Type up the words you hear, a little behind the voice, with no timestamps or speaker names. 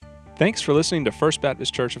Thanks for listening to First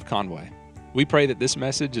Baptist Church of Conway. We pray that this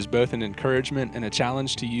message is both an encouragement and a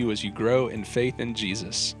challenge to you as you grow in faith in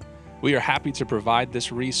Jesus. We are happy to provide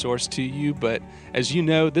this resource to you, but as you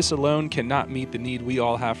know, this alone cannot meet the need we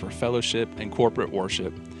all have for fellowship and corporate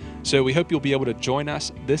worship. So we hope you'll be able to join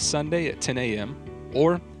us this Sunday at 10 a.m.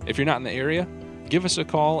 Or if you're not in the area, give us a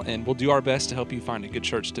call and we'll do our best to help you find a good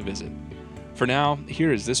church to visit. For now,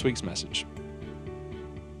 here is this week's message.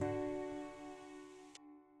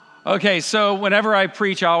 Okay, so whenever I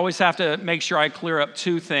preach, I always have to make sure I clear up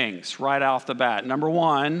two things right off the bat. Number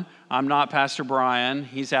one, I'm not Pastor Brian.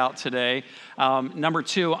 He's out today. Number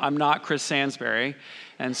two, I'm not Chris Sansbury.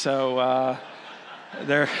 And so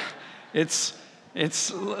it's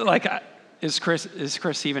like, is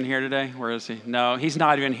Chris even here today? Where is he? No, he's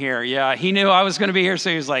not even here. Yeah, he knew I was going to be here,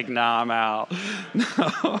 so he was like, nah, I'm out.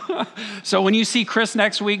 No. So when you see Chris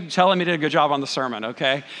next week, tell him he did a good job on the sermon,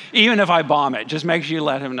 okay? Even if I bomb it, just make sure you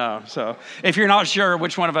let him know. So if you're not sure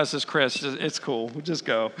which one of us is Chris, it's cool. Just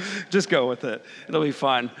go with it. It'll be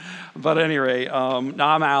fun. But at any rate, no,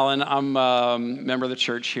 I'm Alan. I'm a member of the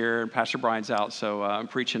church here. Pastor Brian's out, so I'm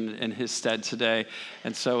preaching in his stead today.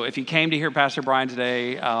 And so if you came to hear Pastor Brian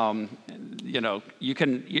today,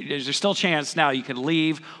 there's still a chance now you can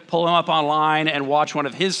leave, pull him up online and watch one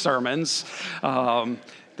of his sermons.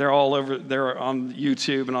 They're all over, they're on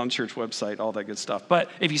YouTube and on the church website, all that good stuff. But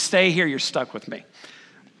if you stay here, you're stuck with me.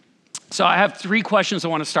 So I have three questions I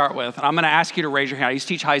want to start with. I'm going to ask you to raise your hand. I used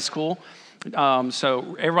to teach high school.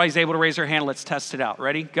 So everybody's able to raise their hand. Let's test it out.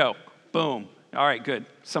 Ready? Go. Boom. All right, good.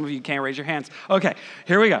 Some of you can't raise your hands. Okay,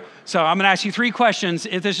 here we go. So I'm going to ask you three questions.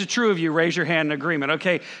 If this is true of you, raise your hand in agreement.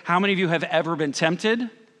 Okay, how many of you have ever been tempted?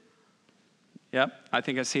 Yep, I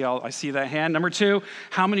think I see that hand. Number two,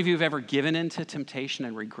 how many of you have ever given in to temptation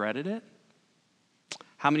and regretted it?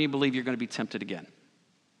 How many of you believe you're going to be tempted again?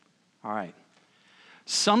 All right.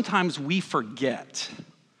 Sometimes we forget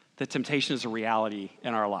that temptation is a reality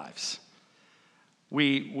in our lives.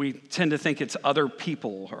 We tend to think it's other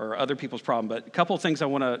people or other people's problem, but a couple of things I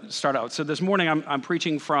want to start out. So this morning I'm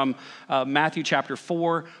preaching from Matthew chapter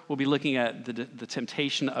 4. We'll be looking at the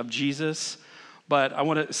temptation of Jesus, but I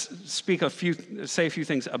want to say a few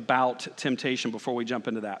things about temptation before we jump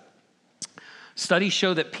into that. Studies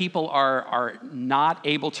show that people are not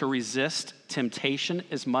able to resist temptation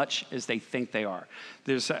as much as they think they are.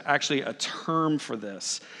 There's actually a term for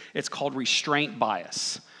this. It's called restraint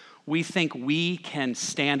bias. We think we can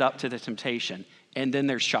stand up to the temptation, and then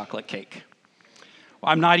there's chocolate cake.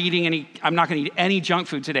 I'm not going to eat any junk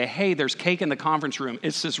food today. Hey, there's cake in the conference room.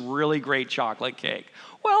 It's this really great chocolate cake.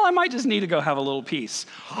 Well, I might just need to go have a little piece.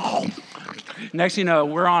 Next thing you know,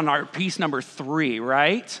 we're on our piece number 3,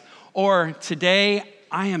 right? Or today,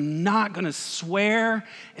 I am not going to swear,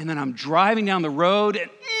 and then I'm driving down the road,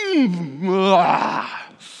 and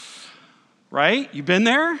right? You've been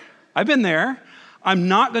there? I've been there. I'm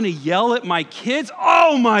not going to yell at my kids.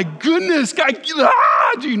 Oh my goodness,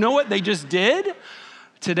 do you know what they just did?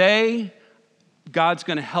 Today, God's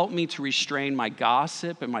going to help me to restrain my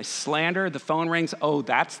gossip and my slander. The phone rings. Oh,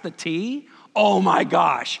 that's the tea? Oh my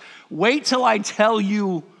gosh. Wait till I tell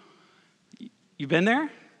you. You've been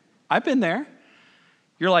there? I've been there.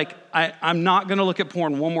 You're like, I'm not going to look at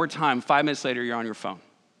porn one more time. 5 minutes later, you're on your phone.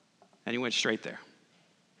 And you went straight there.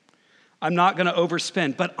 I'm not going to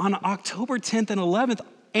overspend. But on October 10th and 11th,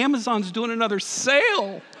 Amazon's doing another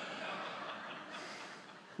sale.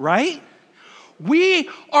 Right? We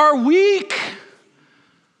are weak.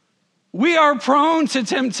 We are prone to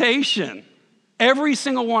temptation. Every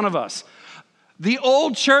single one of us. The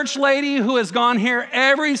old church lady who has gone here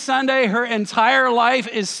every Sunday her entire life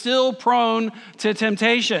is still prone to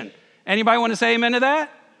temptation. Anybody want to say amen to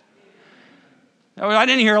that? I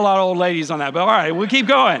didn't hear a lot of old ladies on that, but all right, we'll keep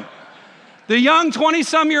going. The young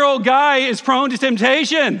 20-some-year-old guy is prone to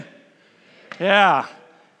temptation. Yeah,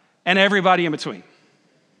 and everybody in between.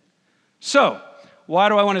 So, why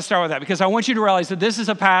do I want to start with that? Because I want you to realize that this is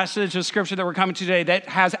a passage of Scripture that we're coming to today that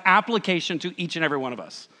has application to each and every one of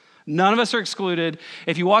us. None of us are excluded.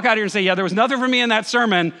 If you walk out here and say, yeah, there was nothing for me in that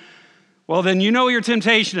sermon, well, then you know what your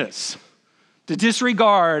temptation is. To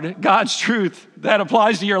disregard God's truth that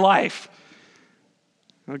applies to your life.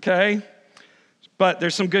 Okay? But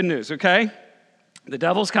there's some good news, okay? The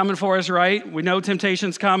devil's coming for us, right? We know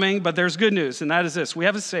temptation's coming, but there's good news, and that is this. We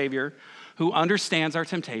have a Savior who understands our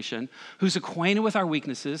temptation, who's acquainted with our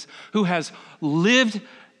weaknesses, who has lived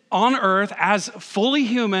on earth as fully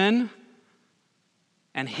human,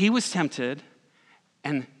 and he was tempted,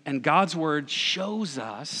 and God's word shows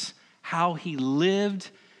us how he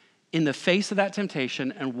lived in the face of that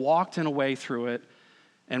temptation and walked in a way through it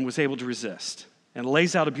and was able to resist. and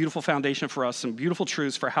lays out a beautiful foundation for us, some beautiful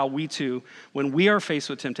truths for how we too, when we are faced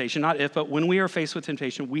with temptation, not if, but when we are faced with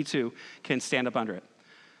temptation, we too can stand up under it.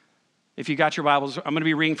 If you got your Bibles, I'm going to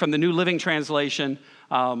be reading from the New Living Translation.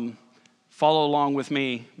 Follow along with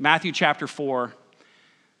me. Matthew chapter 4.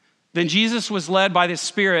 Then Jesus was led by the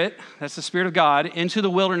Spirit, that's the Spirit of God, into the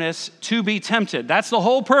wilderness to be tempted. That's the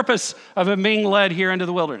whole purpose of him being led here into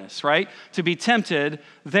the wilderness, right? To be tempted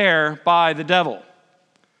there by the devil.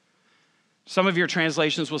 Some of your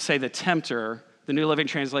translations will say the tempter. The New Living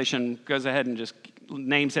Translation goes ahead and just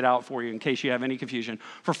names it out for you in case you have any confusion.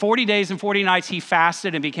 For 40 days and 40 nights, he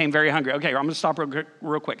fasted and became very hungry. Okay, I'm going to stop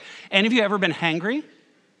real quick. Any of you ever been hangry?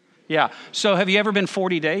 Yeah. So have you ever been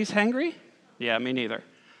 40 days hangry? Yeah, me neither.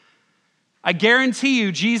 I guarantee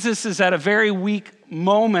you, Jesus is at a very weak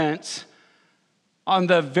moment on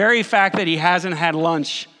the very fact that he hasn't had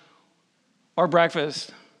lunch or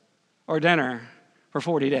breakfast or dinner for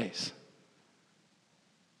 40 days.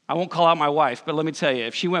 I won't call out my wife, but let me tell you,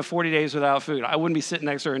 if she went 40 days without food, I wouldn't be sitting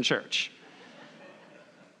next to her in church.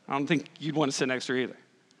 I don't think you'd want to sit next to her either.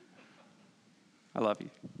 I love you.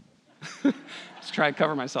 Just try to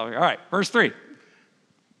cover myself here. All right, verse 3.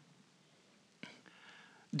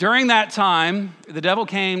 During that time, the devil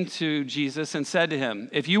came to Jesus and said to him,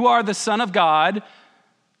 if you are the Son of God,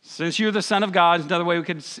 since you're the Son of God, another way we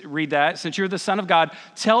could read that, since you're the Son of God,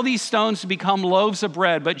 tell these stones to become loaves of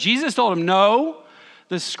bread. But Jesus told him, no,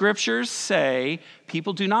 the scriptures say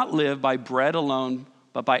people do not live by bread alone,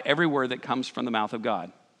 but by every word that comes from the mouth of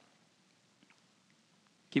God.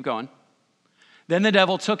 Keep going. Then the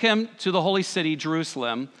devil took him to the holy city,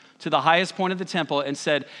 Jerusalem, to the highest point of the temple and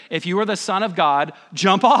said, if you are the Son of God,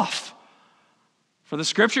 jump off. For the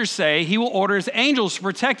scriptures say he will order his angels to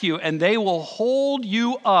protect you, and they will hold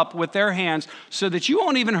you up with their hands so that you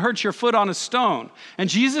won't even hurt your foot on a stone. And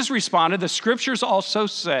Jesus responded, the scriptures also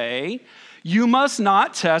say, you must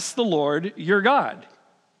not test the Lord your God.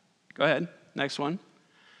 Go ahead, next one.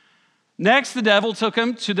 Next, the devil took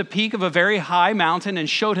him to the peak of a very high mountain and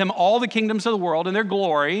showed him all the kingdoms of the world and their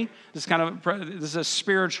glory. This is a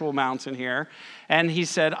spiritual mountain here. And he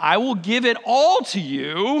said, I will give it all to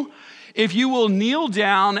you if you will kneel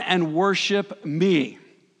down and worship me.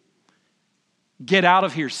 Get out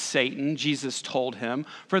of here, Satan, Jesus told him.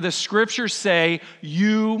 For the scriptures say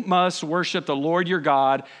you must worship the Lord your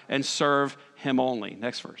God and serve him only.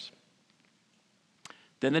 Next verse.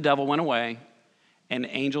 Then the devil went away, and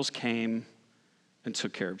angels came and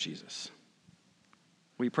took care of Jesus.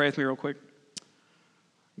 Will you pray with me real quick?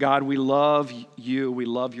 God, we love you. We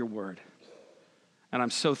love your word. And I'm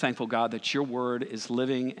so thankful, God, that your word is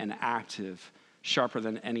living and active, sharper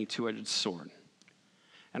than any two-edged sword.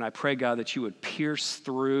 And I pray, God, that you would pierce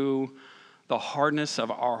through the hardness of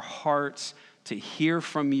our hearts to hear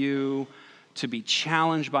from you, to be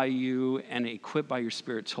challenged by you, and equipped by your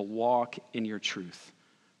Spirit to walk in your truth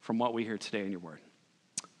from what we hear today in your word.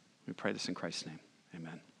 We pray this in Christ's name.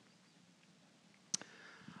 Amen.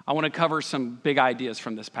 I want to cover some big ideas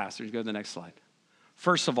from this passage. Go to the next slide.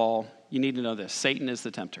 First of all, you need to know this. Satan is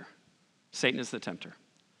the tempter. Satan is the tempter.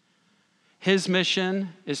 His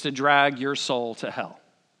mission is to drag your soul to hell.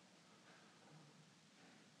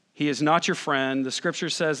 He is not your friend. The scripture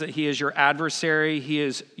says that he is your adversary. He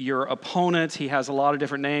is your opponent. He has a lot of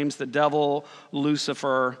different names. The devil,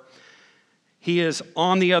 Lucifer. He is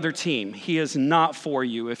on the other team. He is not for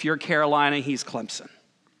you. If you're Carolina, he's Clemson.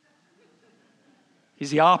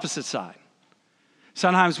 He's the opposite side.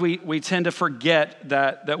 Sometimes we tend to forget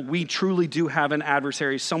that we truly do have an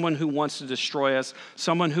adversary, someone who wants to destroy us,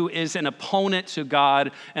 someone who is an opponent to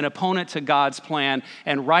God, an opponent to God's plan.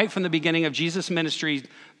 And right from the beginning of Jesus' ministry,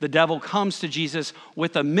 the devil comes to Jesus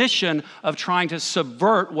with a mission of trying to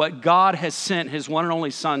subvert what God has sent his one and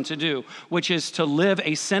only Son to do, which is to live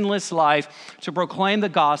a sinless life, to proclaim the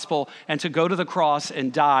gospel, and to go to the cross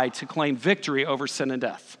and die to claim victory over sin and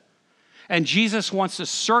death. And Jesus wants to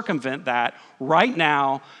circumvent that right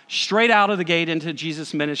now, straight out of the gate into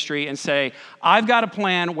Jesus' ministry and say, I've got a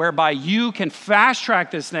plan whereby you can fast track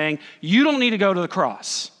this thing. You don't need to go to the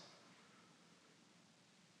cross.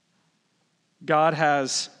 God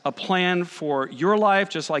has a plan for your life,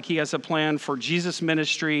 just like he has a plan for Jesus'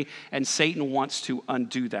 ministry, and Satan wants to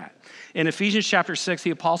undo that. In Ephesians chapter 6,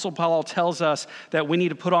 the Apostle Paul tells us that we need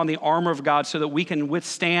to put on the armor of God so that we can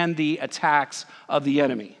withstand the attacks of the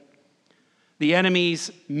enemy. The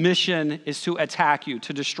enemy's mission is to attack you,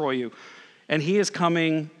 to destroy you. And he is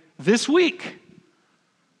coming this week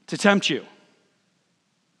to tempt you.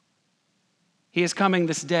 He is coming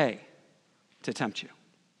this day to tempt you.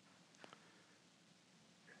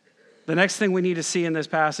 The next thing we need to see in this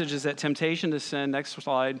passage is that temptation to sin, next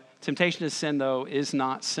slide, temptation to sin, though, is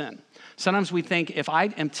not sin. Sometimes we think if I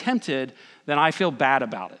am tempted, then I feel bad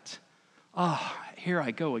about it. Oh, here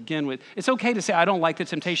I go again with, it's okay to say I don't like the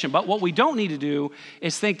temptation, but what we don't need to do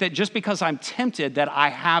is think that just because I'm tempted that I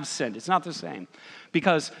have sinned. It's not the same.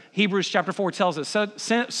 Because Hebrews chapter 4 tells us,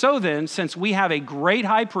 so then, since we have a great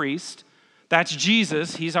high priest, that's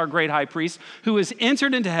Jesus, he's our great high priest, who has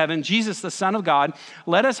entered into heaven, Jesus, the Son of God,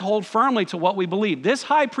 let us hold firmly to what we believe. This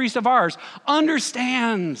high priest of ours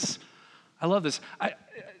understands. I love this.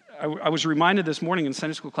 I was reminded this morning in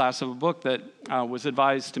Sunday school class of a book that was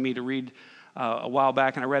advised to me to read a while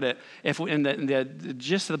back, and I read it. The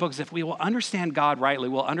gist of the book is if we will understand God rightly,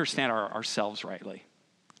 we'll understand ourselves rightly.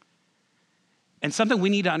 And something we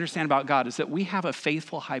need to understand about God is that we have a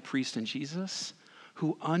faithful high priest in Jesus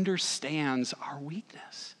who understands our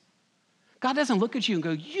weakness. God doesn't look at you and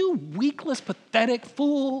go, you weakless, pathetic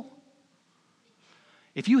fool.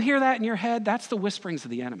 If you hear that in your head, that's the whisperings of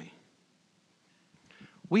the enemy.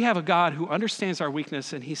 We have a God who understands our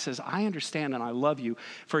weakness, and he says, I understand and I love you.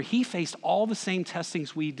 For he faced all the same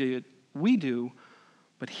testings we do,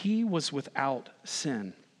 but he was without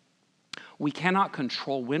sin. We cannot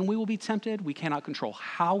control when we will be tempted. We cannot control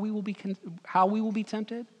how we will be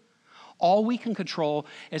tempted. All we can control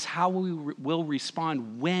is how we will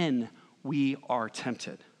respond when we are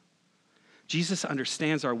tempted. Jesus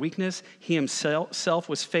understands our weakness. He himself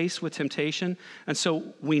was faced with temptation. And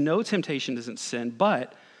so we know temptation isn't sin,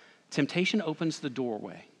 but temptation opens the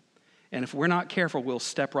doorway. And if we're not careful, we'll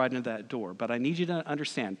step right into that door. But I need you to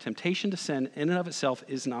understand, temptation to sin in and of itself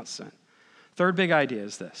is not sin. Third big idea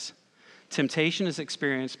is this. Temptation is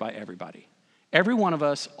experienced by everybody. Every one of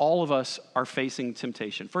us, all of us are facing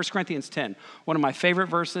temptation. 1 Corinthians 10, one of my favorite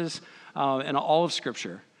verses in all of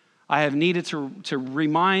Scripture. I have needed to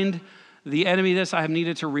remind the enemy this. I have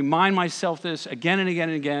needed to remind myself this again and again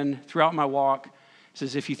and again throughout my walk. It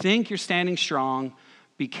says, if you think you're standing strong,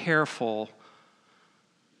 be careful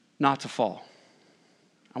not to fall.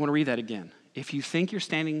 I want to read that again. If you think you're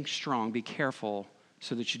standing strong, be careful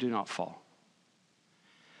so that you do not fall.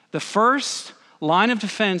 The first line of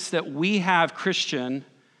defense that we have, Christian,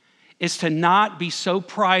 is to not be so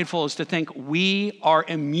prideful as to think we are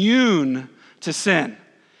immune to sin.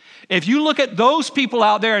 If you look at those people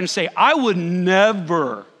out there and say, I would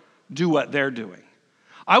never do what they're doing.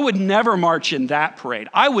 I would never march in that parade.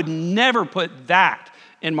 I would never put that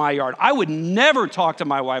in my yard. I would never talk to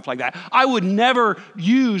my wife like that. I would never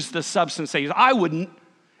use the substance they use. I wouldn't.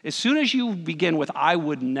 As soon as you begin with I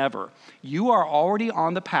would never, you are already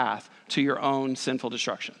on the path to your own sinful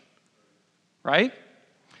destruction, right?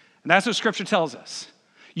 And that's what Scripture tells us.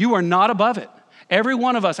 You are not above it. Every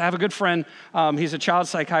one of us, I have a good friend, he's a child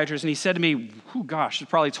psychiatrist, and he said to me, it's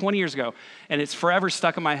probably 20 years ago, and it's forever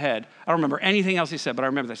stuck in my head. I don't remember anything else he said, but I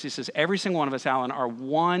remember this. He says, every single one of us, Alan, are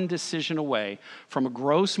one decision away from a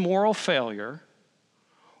gross moral failure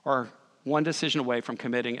or one decision away from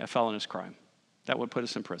committing a felonious crime that would put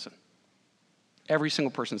us in prison. Every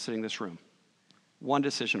single person sitting in this room, one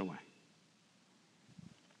decision away.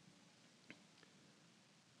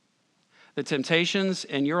 The temptations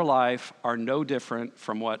in your life are no different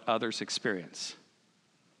from what others experience.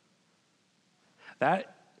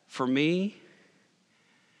 That, for me,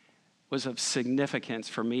 was of significance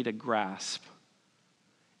for me to grasp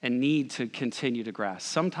and need to continue to grasp.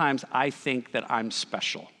 Sometimes I think that I'm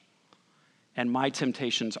special and my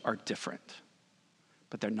temptations are different,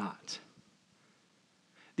 but they're not.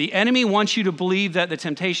 The enemy wants you to believe that the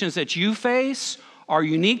temptations that you face are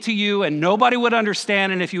unique to you and nobody would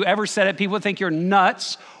understand, and if you ever said it, people would think you're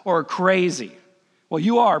nuts or crazy. Well,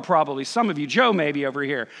 you are probably. Some of you, Joe maybe over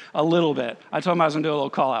here, a little bit. I told him I was going to do a little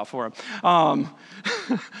call out for him.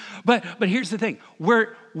 But here's the thing.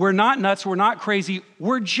 We're not nuts. We're not crazy.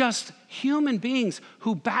 We're just human beings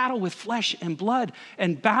who battle with flesh and blood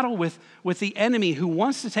and battle with the enemy who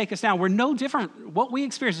wants to take us down. We're no different. What we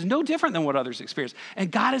experience is no different than what others experience. And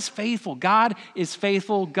God is faithful. God is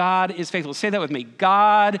faithful. God is faithful. Say that with me.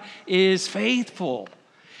 God is faithful.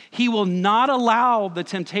 He will not allow the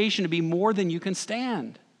temptation to be more than you can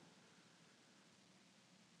stand.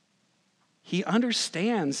 He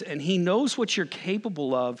understands and he knows what you're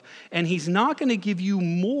capable of, and he's not going to give you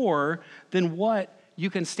more than what you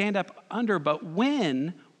can stand up under. But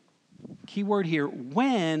when, key word here,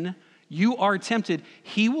 when you are tempted,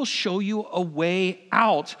 he will show you a way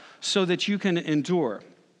out so that you can endure.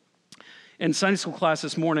 In Sunday school class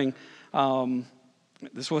this morning,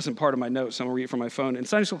 this wasn't part of my notes, so I'm going to read it from my phone. In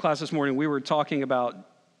Sunday school class this morning, we were talking about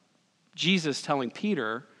Jesus telling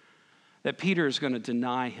Peter that Peter is going to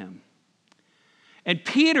deny him. And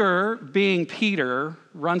Peter, being Peter,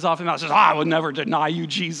 runs off his mouth and says, I will never deny you,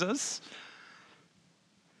 Jesus.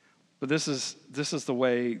 But this is the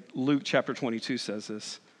way Luke chapter 22 says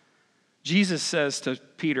this. Jesus says to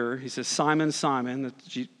Peter, he says, Simon, Simon,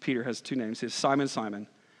 Peter has two names. He says, Simon, Simon,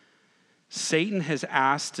 Satan has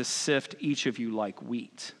asked to sift each of you like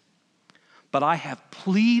wheat. But I have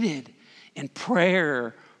pleaded in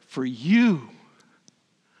prayer for you.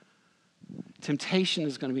 Temptation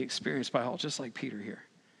is going to be experienced by all, just like Peter here.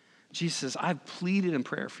 Jesus says, I've pleaded in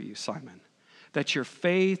prayer for you, Simon, that your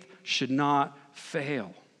faith should not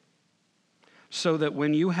fail. So that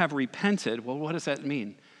when you have repented, well, what does that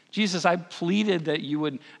mean? Jesus, I pleaded that you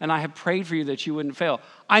would, and I have prayed for you that you wouldn't fail.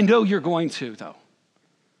 I know you're going to, though.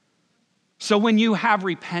 So when you have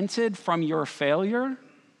repented from your failure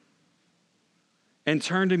and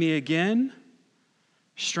turned to me again,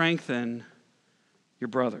 strengthen your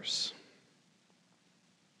brothers.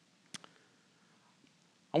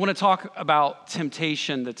 I want to talk about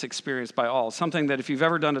temptation that's experienced by all. Something that if you've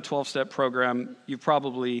ever done a 12-step program, you've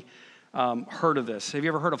probably heard of this. Have you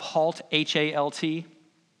ever heard of HALT, H-A-L-T?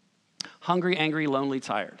 Hungry, angry, lonely,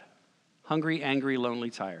 tired. Hungry, angry, lonely,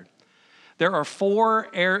 tired. There are 4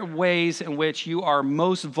 ways in which you are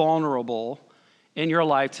most vulnerable in your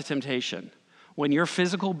life to temptation. When your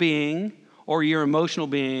physical being or your emotional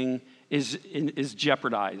being is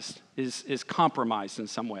jeopardized, is compromised in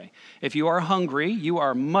some way. If you are hungry, you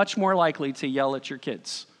are much more likely to yell at your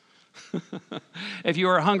kids. If you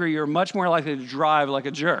are hungry, you're much more likely to drive like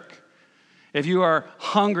a jerk. If you are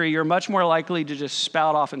hungry, you're much more likely to just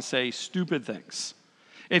spout off and say stupid things.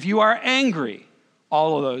 If you are angry,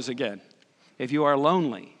 all of those again. If you are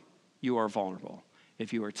lonely, you are vulnerable.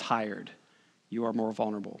 If you are tired, you are more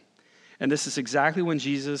vulnerable. And this is exactly when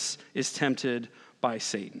Jesus is tempted by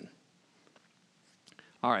Satan.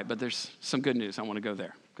 All right, but there's some good news. I want to go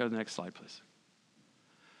there. Go to the next slide, please.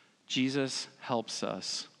 Jesus helps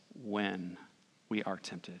us when we are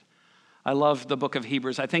tempted. I love the book of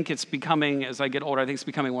Hebrews. I think it's becoming, as I get older, I think it's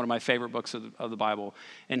becoming one of my favorite books of the Bible.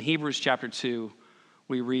 In Hebrews chapter 2,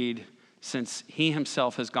 we read, since he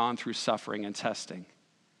himself has gone through suffering and testing,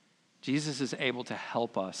 Jesus is able to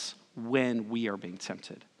help us when we are being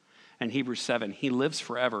tempted. And Hebrews 7, he lives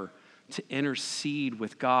forever to intercede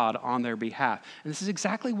with God on their behalf. And this is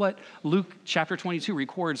exactly what Luke chapter 22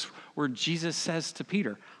 records, where Jesus says to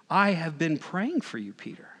Peter, I have been praying for you,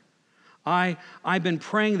 Peter. I've been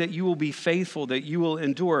praying that you will be faithful, that you will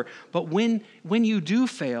endure. But when you do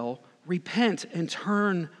fail, repent and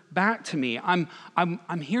turn back to me.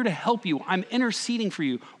 I'm here to help you. I'm interceding for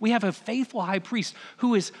you. We have a faithful high priest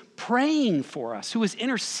who is praying for us, who is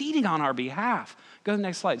interceding on our behalf. Go to the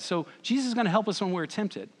next slide. So Jesus is going to help us when we're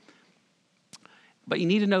tempted. But you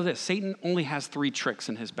need to know this. Satan only has 3 tricks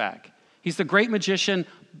in his bag. He's the great magician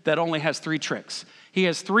that only has 3 tricks. He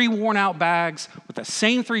has 3 worn out bags with the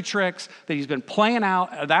same 3 tricks that he's been playing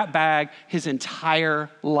out of that bag his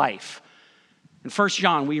entire life. In 1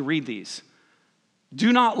 John, we read these.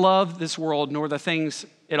 Do not love this world nor the things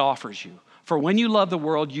it offers you. For when you love the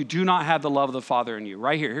world, you do not have the love of the Father in you.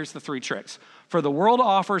 Right here, here's the 3 tricks. For the world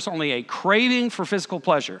offers only a craving for physical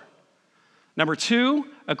pleasure. Number 2,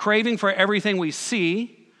 a craving for everything we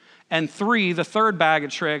see. And 3, the third bag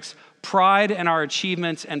of tricks, pride in our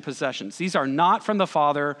achievements and possessions. These are not from the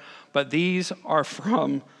Father, but these are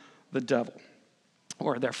from the devil,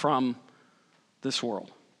 or they're from this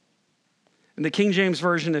world. In the King James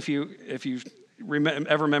Version, if you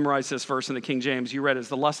ever memorized this verse in the King James, you read it as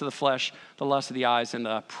the lust of the flesh, the lust of the eyes, and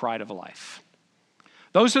the pride of life.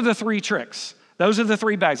 Those are the 3 tricks. Those are the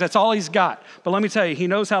 3 bags. That's all he's got. But let me tell you, he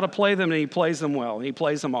knows how to play them, and he plays them well, and he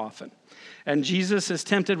plays them often. And Jesus is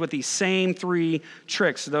tempted with these same 3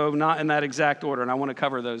 tricks, though not in that exact order, and I want to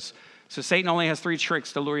cover those. So Satan only has 3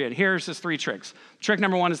 tricks to lure you in. Here's his 3 tricks. Trick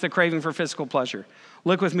number 1 is the craving for physical pleasure.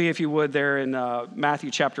 Look with me, if you would, there in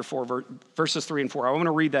Matthew chapter 4, verses 3 and 4. I want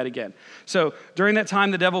to read that again. So during that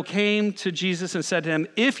time, the devil came to Jesus and said to him,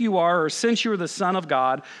 if you are, or since you are the Son of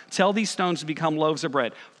God, tell these stones to become loaves of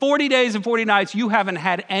bread. 40 days and 40 nights, you haven't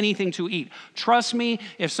had anything to eat. Trust me,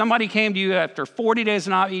 if somebody came to you after 40 days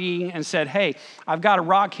of not eating and said, hey, I've got a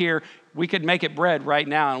rock here, we could make it bread right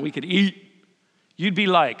now and we could eat, you'd be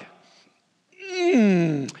like,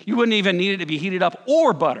 you wouldn't even need it to be heated up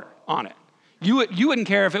or butter on it. You wouldn't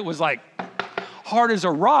care if it was like hard as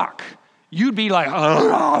a rock. You'd be like,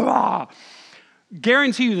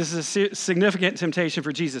 Guarantee you this is a significant temptation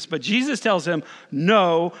for Jesus. But Jesus tells him,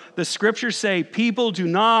 no, the scriptures say people do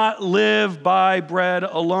not live by bread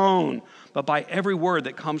alone, but by every word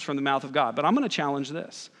that comes from the mouth of God. But I'm going to challenge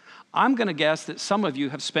this. I'm going to guess that some of you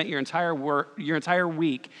have spent your entire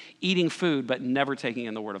week eating food but never taking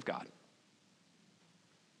in the word of God.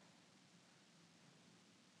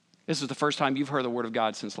 This is the first time you've heard the word of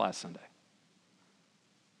God since last Sunday.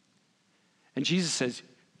 And Jesus says,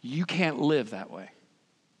 you can't live that way.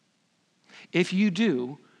 If you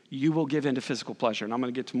do, you will give in to physical pleasure. And I'm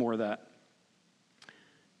going to get to more of that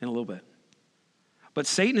in a little bit. But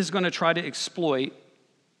Satan is going to try to exploit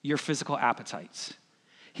your physical appetites.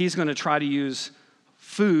 He's going to try to use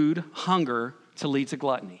food, hunger, to lead to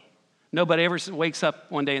gluttony. Nobody ever wakes up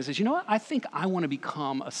one day and says, you know what? I think I want to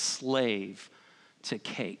become a slave to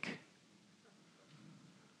cake.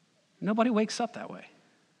 Nobody wakes up that way.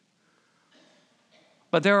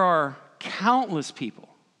 But there are countless people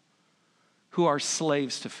who are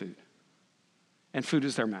slaves to food, and food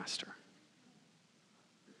is their master.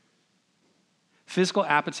 Physical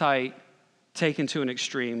appetite taken to an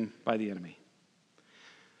extreme by the enemy.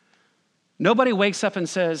 Nobody wakes up and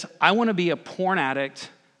says, I want to be a porn addict,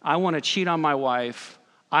 I want to cheat on my wife,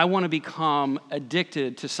 I want to become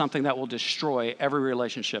addicted to something that will destroy every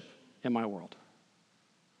relationship in my world.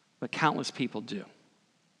 But countless people do.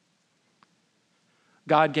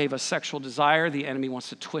 God gave us sexual desire. The enemy wants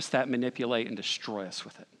to twist that, manipulate, and destroy us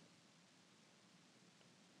with it.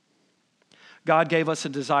 God gave us a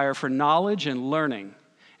desire for knowledge and learning,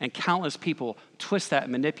 and countless people twist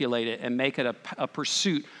that, manipulate it, and make it a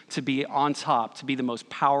pursuit to be on top, to be the most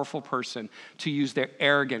powerful person, to use their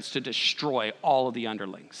arrogance to destroy all of the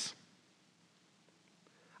underlings.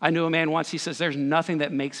 I knew a man once, he says, there's nothing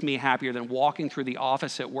that makes me happier than walking through the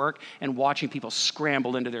office at work and watching people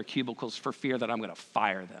scramble into their cubicles for fear that I'm going to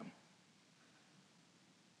fire them.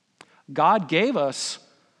 God gave us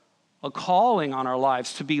a calling on our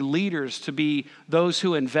lives to be leaders, to be those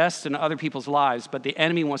who invest in other people's lives, but the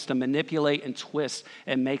enemy wants to manipulate and twist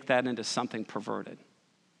and make that into something perverted.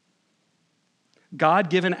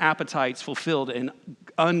 God-given appetites fulfilled in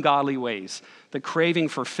ungodly ways, the craving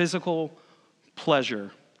for physical pleasure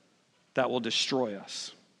that will destroy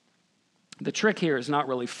us. The trick here is not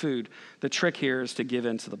really food. The trick here is to give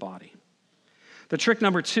in to the body. The trick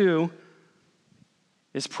number 2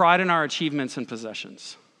 is pride in our achievements and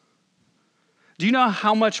possessions. Do you know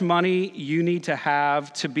how much money you need to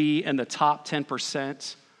have to be in the top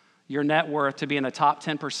 10%, your net worth to be in the top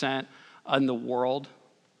 10% in the world?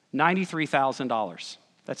 $93,000.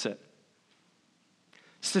 That's it.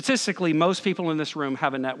 Statistically, most people in this room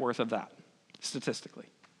have a net worth of that, statistically.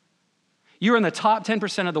 You're in the top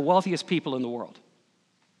 10% of the wealthiest people in the world.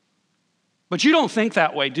 But you don't think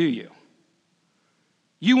that way, do you?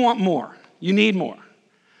 You want more. You need more.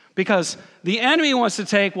 Because the enemy wants to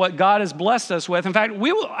take what God has blessed us with. In fact,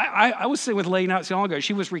 I was sitting with a lady not so long ago.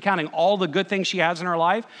 She was recounting all the good things she has in her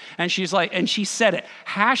life. And she's like, and she said it,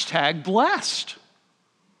 #blessed.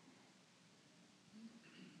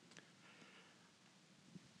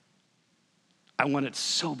 I wanted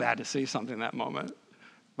so bad to say something in that moment.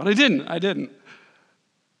 But I didn't.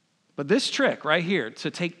 But this trick right here, to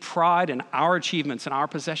take pride in our achievements and our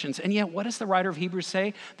possessions, and yet what does the writer of Hebrews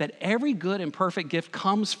say? That every good and perfect gift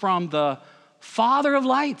comes from the Father of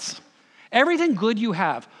lights. Everything good you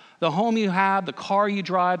have, the home you have, the car you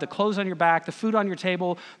drive, the clothes on your back, the food on your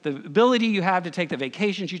table, the ability you have to take the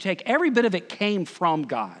vacations you take, every bit of it came from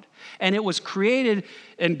God. And it was created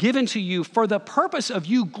and given to you for the purpose of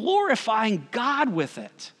you glorifying God with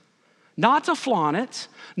it. Not to flaunt it,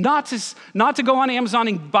 not to go on Amazon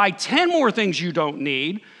and buy 10 more things you don't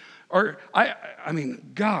need. Or, I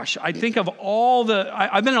mean, gosh, I think of all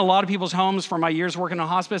I've been in a lot of people's homes for my years working in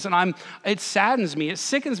hospice, and it saddens me, it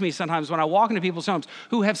sickens me sometimes when I walk into people's homes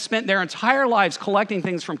who have spent their entire lives collecting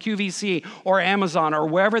things from QVC or Amazon or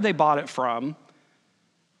wherever they bought it from.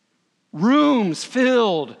 Rooms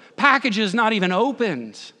filled, packages not even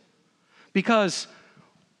opened, because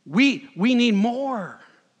we need more.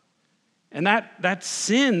 And that's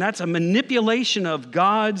sin. That's a manipulation of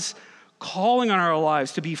God's calling on our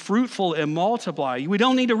lives to be fruitful and multiply. We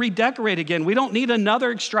don't need to redecorate again. We don't need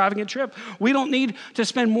another extravagant trip. We don't need to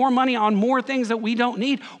spend more money on more things that we don't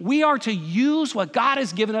need. We are to use what God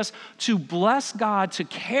has given us to bless God, to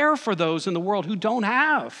care for those in the world who don't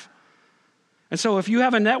have. And so if you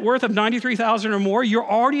have a net worth of $93,000 or more, you're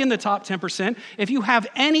already in the top 10%. If you have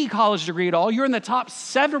any college degree at all, you're in the top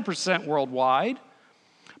 7% worldwide.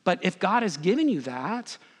 But if God has given you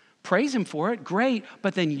that, praise him for it, great.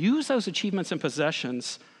 But then use those achievements and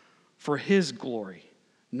possessions for his glory,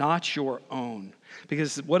 not your own.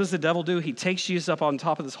 Because what does the devil do? He takes Jesus up on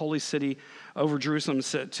top of this holy city over Jerusalem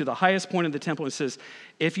to the highest point of the temple and says,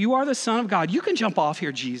 if you are the Son of God, you can jump off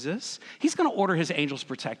here, Jesus. He's going to order his angels to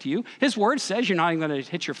protect you. His word says you're not even going to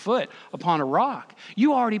hit your foot upon a rock.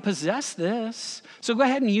 You already possess this. So go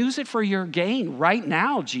ahead and use it for your gain right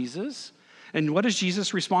now, Jesus. And what does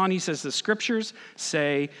Jesus respond? He says, the scriptures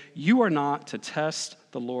say you are not to test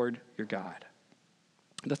the Lord your God.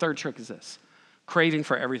 The third trick is this: craving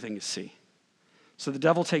for everything you see. So the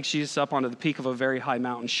devil takes Jesus up onto the peak of a very high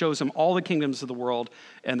mountain, shows him all the kingdoms of the world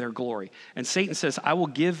and their glory. And Satan says, I will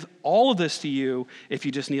give all of this to you if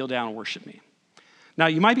you just kneel down and worship me. Now,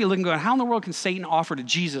 you might be looking going, how in the world can Satan offer to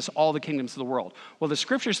Jesus all the kingdoms of the world? Well, the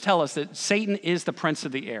scriptures tell us that Satan is the prince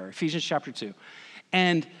of the air, Ephesians chapter 2.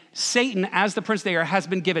 And Satan, as the prince of the air, has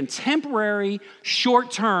been given temporary,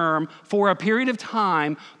 short-term, for a period of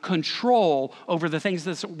time, control over the things of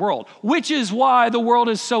this world, which is why the world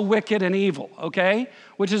is so wicked and evil, okay?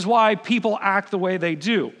 Which is why people act the way they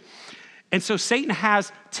do. And so Satan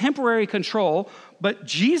has temporary control, but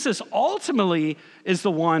Jesus ultimately is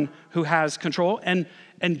the one who has control. And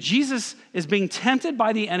Jesus is being tempted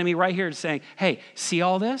by the enemy right here, saying, hey, see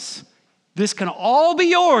all this? This can all be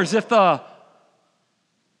yours if the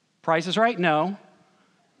price is right? No.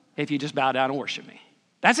 If you just bow down and worship me.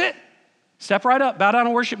 That's it. Step right up, bow down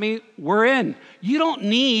and worship me. We're in. You don't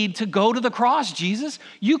need to go to the cross, Jesus.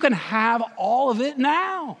 You can have all of it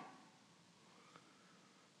now.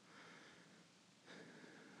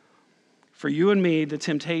 For you and me, the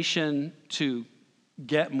temptation to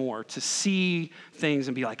get more, to see things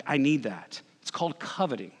and be like, I need that. It's called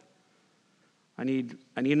coveting. I need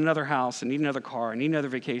another house, I need another car, I need another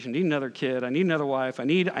vacation, I need another kid, I need another wife, I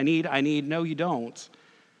need. No, you don't.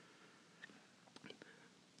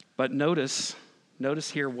 But notice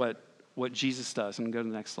here what Jesus does. I'm going to go to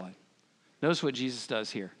the next slide. Notice what Jesus does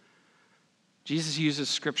here. Jesus uses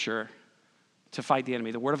scripture to fight the enemy.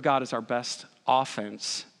 The word of God is our best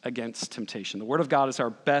offense against temptation. The word of God is our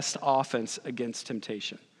best offense against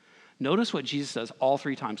temptation. Notice what Jesus does all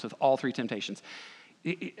three times with all three temptations.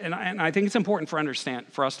 And I think it's important for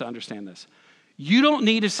us to understand this. You don't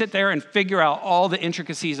need to sit there and figure out all the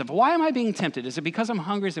intricacies of why am I being tempted? Is it because I'm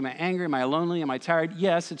hungry? Is it am I angry? Am I lonely? Am I tired?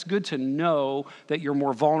 Yes, it's good to know that you're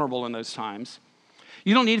more vulnerable in those times.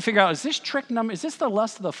 You don't need to figure out, is this trick number? Is this the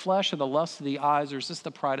lust of the flesh or the lust of the eyes, or is this the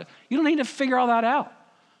pride? You don't need to figure all that out.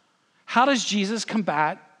 How does Jesus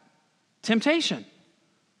combat temptation?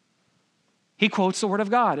 He quotes the word of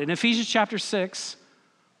God. In Ephesians chapter 6,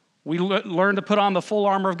 we learn to put on the full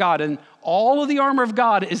armor of God. And all of the armor of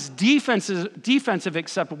God is defensive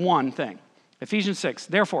except one thing. Ephesians 6,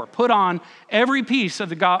 therefore, put on every piece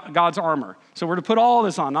of God's armor. So we're to put all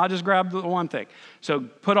this on, not just grab the one thing. So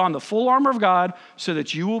put on the full armor of God so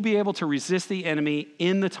that you will be able to resist the enemy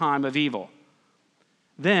in the time of evil.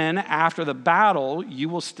 Then, after the battle, you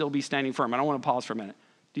will still be standing firm. And I want to pause for a minute.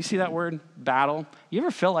 Do you see that word, battle? You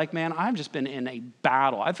ever feel like, man, I've just been in a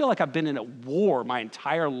battle. I feel like I've been in a war my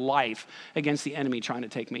entire life against the enemy trying to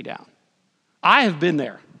take me down. I have been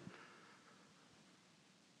there.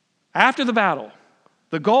 After the battle,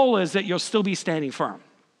 the goal is that you'll still be standing firm.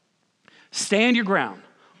 Stand your ground,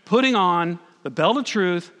 putting on the belt of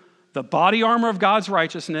truth, the body armor of God's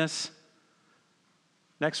righteousness.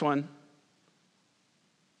 Next one.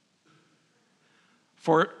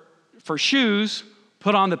 For shoes,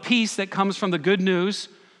 put on the peace that comes from the good news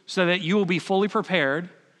so that you will be fully prepared.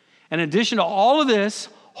 In addition to all of this,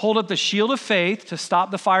 hold up the shield of faith to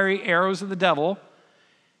stop the fiery arrows of the devil.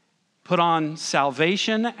 Put on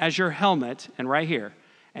salvation as your helmet, and right here,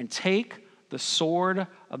 and take the sword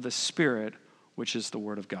of the Spirit, which is the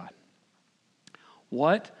word of God.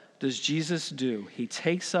 What does Jesus do? He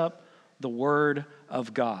takes up the word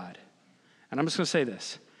of God. And I'm just going to say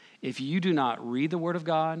this. If you do not read the word of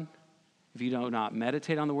God, if you do not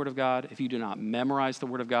meditate on the word of God, if you do not memorize the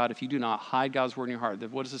word of God, if you do not hide God's word in your heart,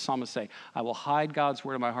 then what does the psalmist say? I will hide God's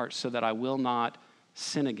word in my heart so that I will not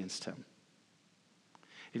sin against him.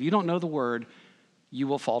 If you don't know the word, you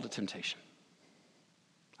will fall to temptation.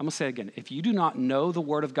 I'm going to say it again. If you do not know the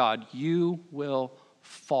word of God, you will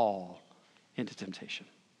fall into temptation.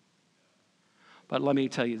 But let me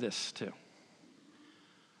tell you this too.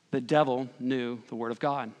 The devil knew the word of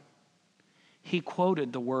God. He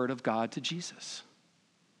quoted the word of God to Jesus.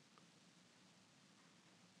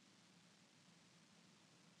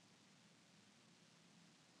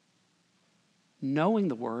 Knowing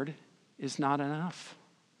the word is not enough.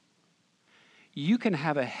 You can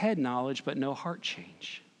have a head knowledge but no heart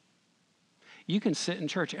change. You can sit in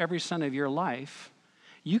church every Sunday of your life.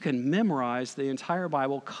 You can memorize the entire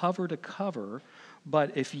Bible cover to cover,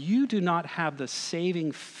 but if you do not have the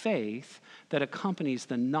saving faith that accompanies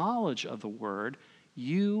the knowledge of the word,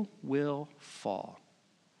 you will fall.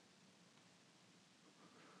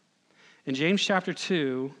 In James chapter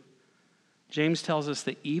 2, James tells us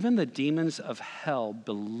that even the demons of hell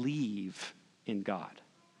believe in God.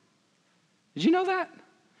 Did you know that?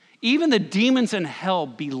 Even the demons in hell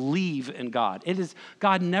believe in God.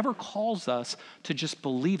 God never calls us to just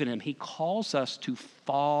believe in him. He calls us to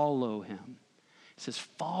follow him. He says,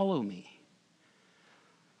 follow me.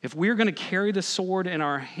 If we're going to carry the sword in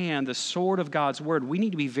our hand, the sword of God's word, we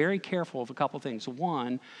need to be very careful of a couple things.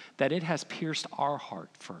 One, that it has pierced our heart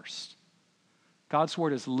first. God's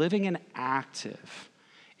word is living and active.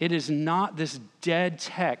 It is not this dead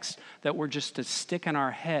text that we're just to stick in our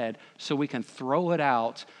head so we can throw it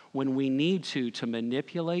out when we need to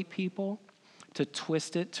manipulate people, to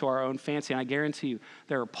twist it to our own fancy. And I guarantee you,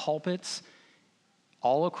 there are pulpits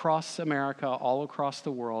all across America, all across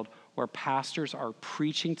the world, where pastors are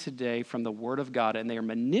preaching today from the Word of God, and they are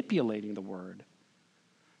manipulating the Word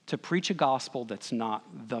to preach a gospel that's not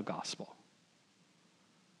the gospel,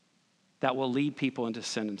 that will lead people into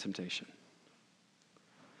sin and temptation.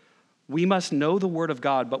 We must know the Word of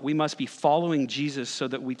God, but we must be following Jesus so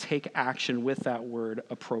that we take action with that Word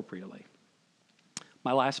appropriately.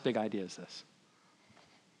 My last big idea is this.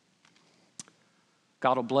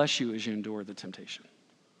 God will bless you as you endure the temptation.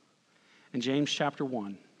 In James chapter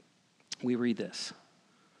 1, we read this.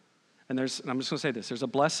 And I'm just going to say this. There's a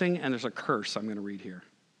blessing and there's a curse I'm going to read here.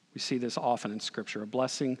 We see this often in Scripture, a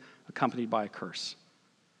blessing accompanied by a curse.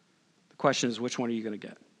 The question is, which one are you going to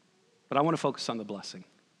get? But I want to focus on the blessing.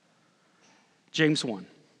 James 1,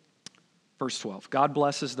 verse 12. God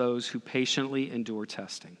blesses those who patiently endure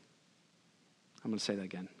testing. I'm going to say that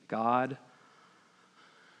again. God,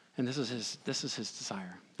 and this is his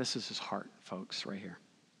desire. This is his heart, folks, right here.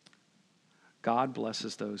 God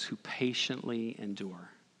blesses those who patiently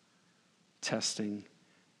endure testing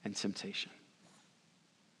and temptation.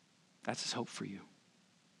 That's his hope for you.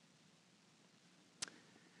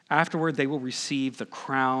 Afterward, they will receive the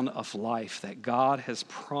crown of life that God has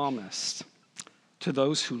promised to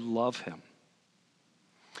those who love him.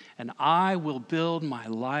 And I will build my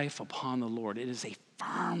life upon the Lord. It is a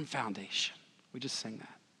firm foundation. We just sang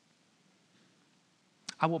that.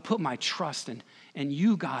 I will put my trust in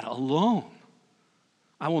you, God, alone.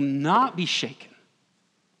 I will not be shaken.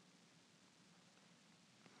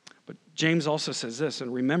 But James also says this,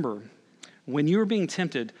 and remember, when you're being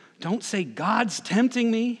tempted, don't say, God's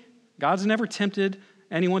tempting me. God's never tempted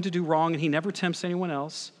anyone to do wrong, and he never tempts anyone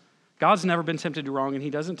else. God's never been tempted to do wrong, and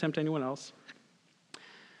he doesn't tempt anyone else.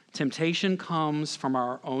 Temptation comes from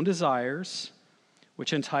our own desires,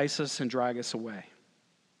 which entice us and drag us away.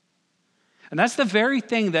 And that's the very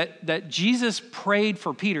thing that Jesus prayed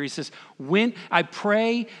for Peter. He says, I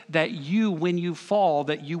pray that when you fall,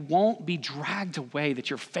 that you won't be dragged away, that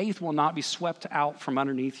your faith will not be swept out from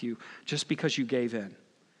underneath you just because you gave in.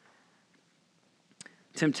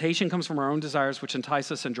 Temptation comes from our own desires, which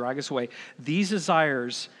entice us and drag us away. These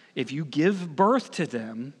desires, if you give birth to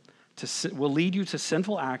them, will lead you to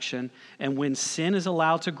sinful action. And when sin is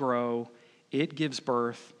allowed to grow, it gives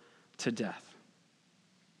birth to death.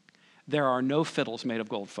 There are no fiddles made of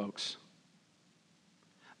gold, folks.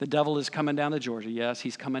 The devil is coming down to Georgia. Yes,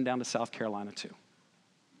 he's coming down to South Carolina too.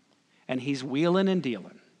 And he's wheeling and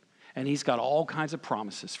dealing. And he's got all kinds of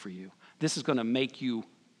promises for you. This is going to make you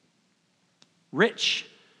rich.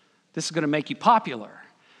 This is going to make you popular.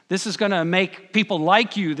 This is going to make people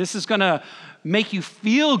like you. This is going to make you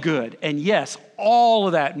feel good. And yes, all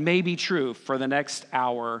of that may be true for the next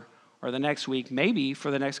hour or the next week, maybe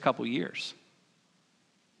for the next couple years.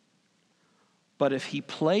 But if he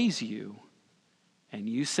plays you and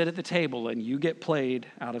you sit at the table and you get played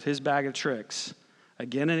out of his bag of tricks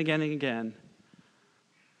again and again and again,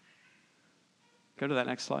 go to that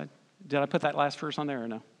next slide. Did I put that last verse on there or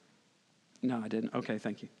no? No, I didn't. Okay,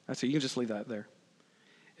 thank you. That's it. You can just leave that there.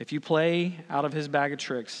 If you play out of his bag of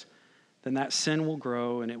tricks, then that sin will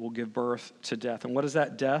grow and it will give birth to death. And what does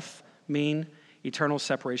that death mean? Eternal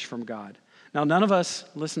separation from God. Now, none of us,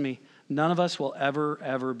 listen to me, none of us will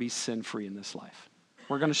ever be sin-free in this life.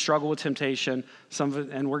 We're going to struggle with temptation, some of it,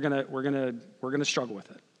 and we're going to struggle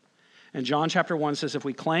with it. And John chapter 1 says, if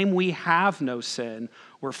we claim we have no sin,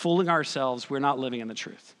 we're fooling ourselves, we're not living in the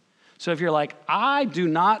truth. So if you're like, I do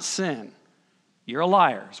not sin, you're a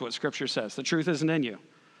liar, is what Scripture says. The truth isn't in you.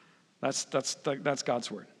 That's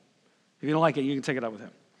God's word. If you don't like it, you can take it up with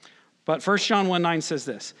him. But 1 John 1:9 says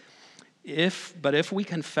this, if we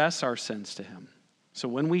confess our sins to him, so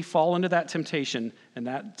when we fall into that temptation, and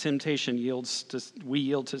that temptation we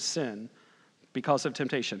yield to sin because of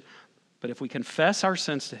temptation. But if we confess our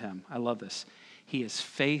sins to him, I love this, he is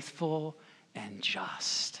faithful and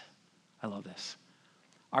just. I love this.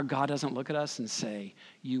 Our God doesn't look at us and say,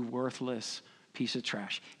 you worthless piece of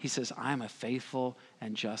trash. He says, I am a faithful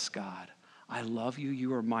and just God. I love you.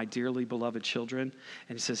 You are my dearly beloved children.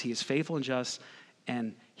 And he says he is faithful and just,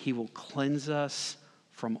 and he will cleanse us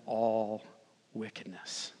from all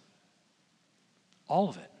wickedness. All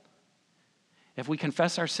of it. If we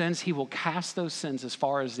confess our sins, he will cast those sins as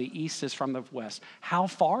far as the east is from the west. How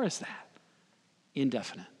far is that?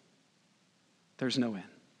 Indefinite. There's no end.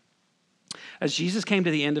 As Jesus came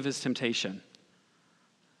to the end of his temptation,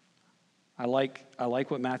 I like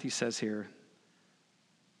what Matthew says here.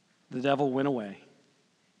 The devil went away,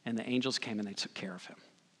 and the angels came and they took care of him.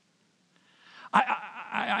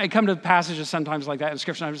 I come to passages sometimes like that in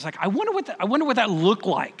Scripture, and I'm just like, I wonder what that looked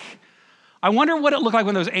like. I wonder what it looked like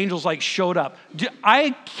when those angels showed up.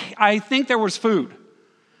 I think there was food.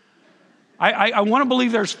 I want to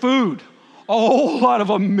believe there's food. A whole lot of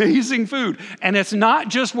amazing food. And it's not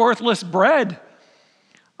just worthless bread.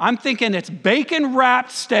 I'm thinking it's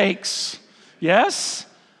bacon-wrapped steaks. Yes?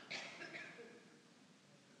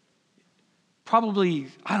 Probably,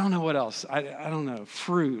 I don't know what else. I don't know,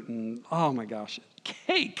 fruit and, oh my gosh,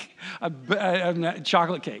 cake.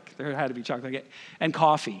 Chocolate cake. There had to be chocolate cake. And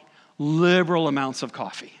coffee. Liberal amounts of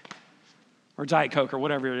coffee. Or Diet Coke or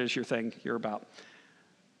whatever it is you're about.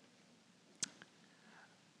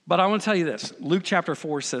 But I want to tell you this. Luke chapter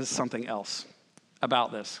 4 says something else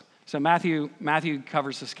about this. So Matthew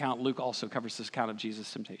covers this account. Luke also covers this account of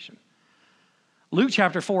Jesus' temptation. Luke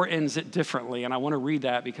chapter 4 ends it differently, and I want to read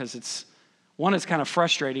that because it's kind of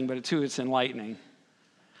frustrating, but two, it's enlightening.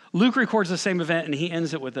 Luke records the same event, and he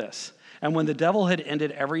ends it with this. And when the devil had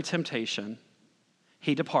ended every temptation,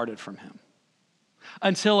 he departed from him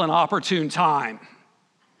until an opportune time.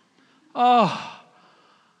 Oh,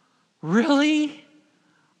 really?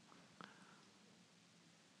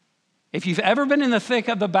 If you've ever been in the thick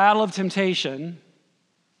of the battle of temptation,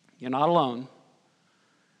 you're not alone.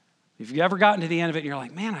 If you've ever gotten to the end of it and you're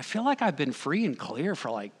like, man, I feel like I've been free and clear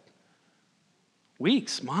for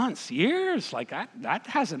weeks, months, years. That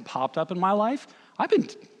hasn't popped up in my life. I've been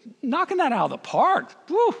knocking that out of the park.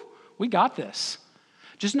 Woo, we got this.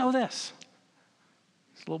 Just know this.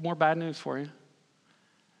 It's a little more bad news for you.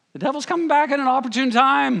 The devil's coming back at an opportune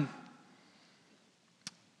time.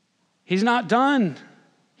 He's not done.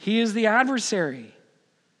 He is the adversary.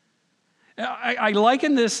 I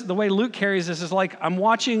liken this, the way Luke carries this is like I'm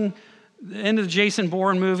watching the end of the Jason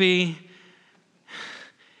Bourne movie,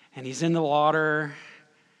 and he's in the water,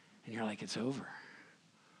 and you're like, it's over.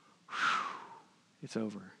 Whew, it's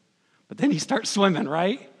over. But then he starts swimming,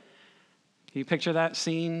 right? Can you picture that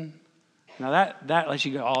scene? Now that lets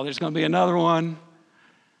you go, oh, there's going to be another one.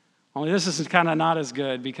 Only this is kind of not as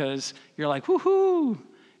good because you're like, woohoo,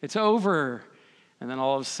 it's over. And then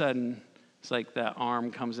all of a sudden, it's like that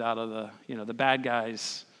arm comes out of the bad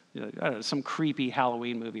guys, I don't know, some creepy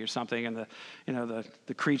Halloween movie or something, and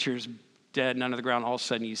the creature's dead and under the ground. All of a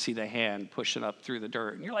sudden, you see the hand pushing up through the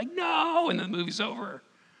dirt, and you're like, no, and the movie's over.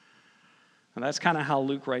 And that's kind of how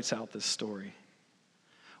Luke writes out this story.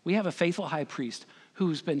 We have a faithful high priest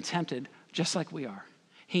who's been tempted just like we are.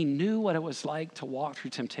 He knew what it was like to walk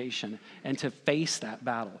through temptation and to face that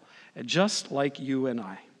battle, just like you and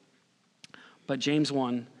I. But James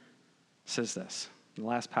 1 says this, the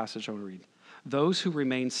last passage I want to read. Those who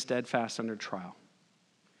remain steadfast under trial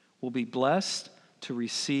will be blessed to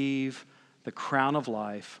receive the crown of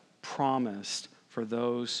life promised for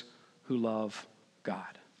those who love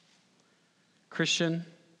God. Christian,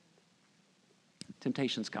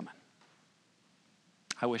 temptation's coming.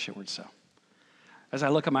 I wish it were so. As I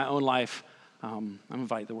look at my own life, I'm going to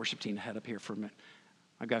invite the worship team to head up here for a minute.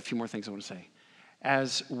 I've got a few more things I want to say.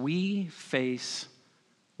 As we face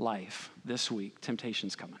life this week,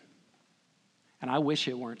 temptation's coming. And I wish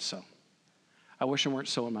it weren't so. I wish it weren't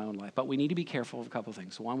so in my own life. But we need to be careful of a couple of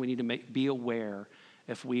things. One, we need to be aware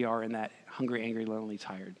if we are in that hungry, angry, lonely,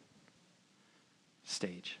 tired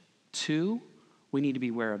stage. Two, we need to be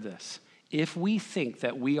aware of this. If we think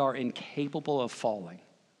that we are incapable of falling,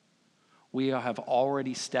 we have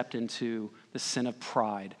already stepped into the sin of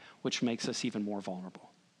pride, which makes us even more vulnerable.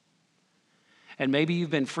 And maybe you've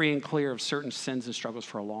been free and clear of certain sins and struggles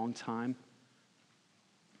for a long time.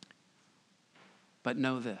 But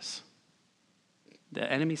know this, the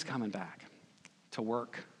enemy's coming back to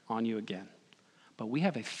work on you again. But we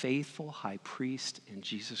have a faithful high priest in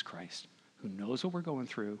Jesus Christ who knows what we're going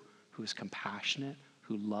through, who is compassionate,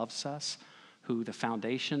 who loves us, who the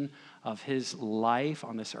foundation of his life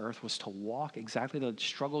on this earth was to walk exactly the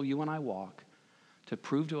struggle you and I walk, to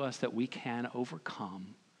prove to us that we can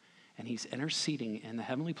overcome. And he's interceding in the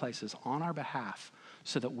heavenly places on our behalf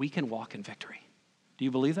so that we can walk in victory. Do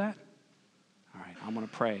you believe that? All right, I'm going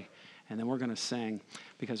to pray, and then we're going to sing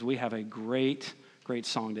because we have a great, great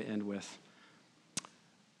song to end with.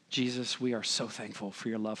 Jesus, we are so thankful for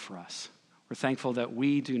your love for us. We're thankful that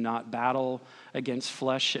we do not battle against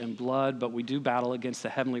flesh and blood, but we do battle against the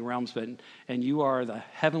heavenly realms. And you are the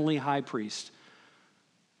heavenly high priest,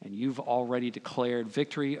 and you've already declared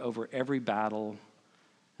victory over every battle,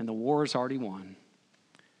 and the war is already won.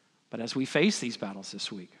 But as we face these battles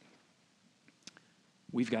this week,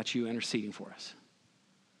 we've got you interceding for us.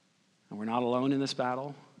 And we're not alone in this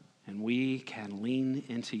battle, and we can lean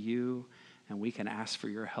into you, and we can ask for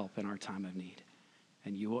your help in our time of need,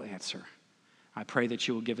 and you will answer. I pray that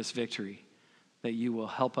you will give us victory, that you will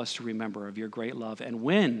help us to remember of your great love, and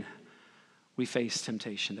when we face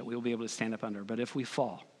temptation, that we will be able to stand up under. But if we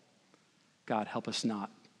fall, God, help us not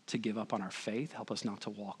to give up on our faith. Help us not to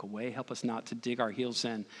walk away. Help us not to dig our heels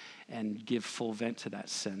in and give full vent to that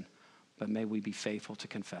sin. But may we be faithful to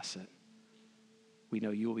confess it. We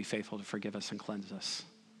know you will be faithful to forgive us and cleanse us.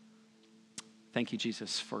 Thank you,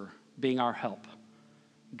 Jesus, for being our help,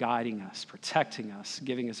 guiding us, protecting us,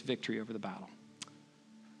 giving us victory over the battle.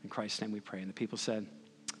 In Christ's name we pray. And the people said,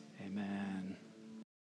 amen.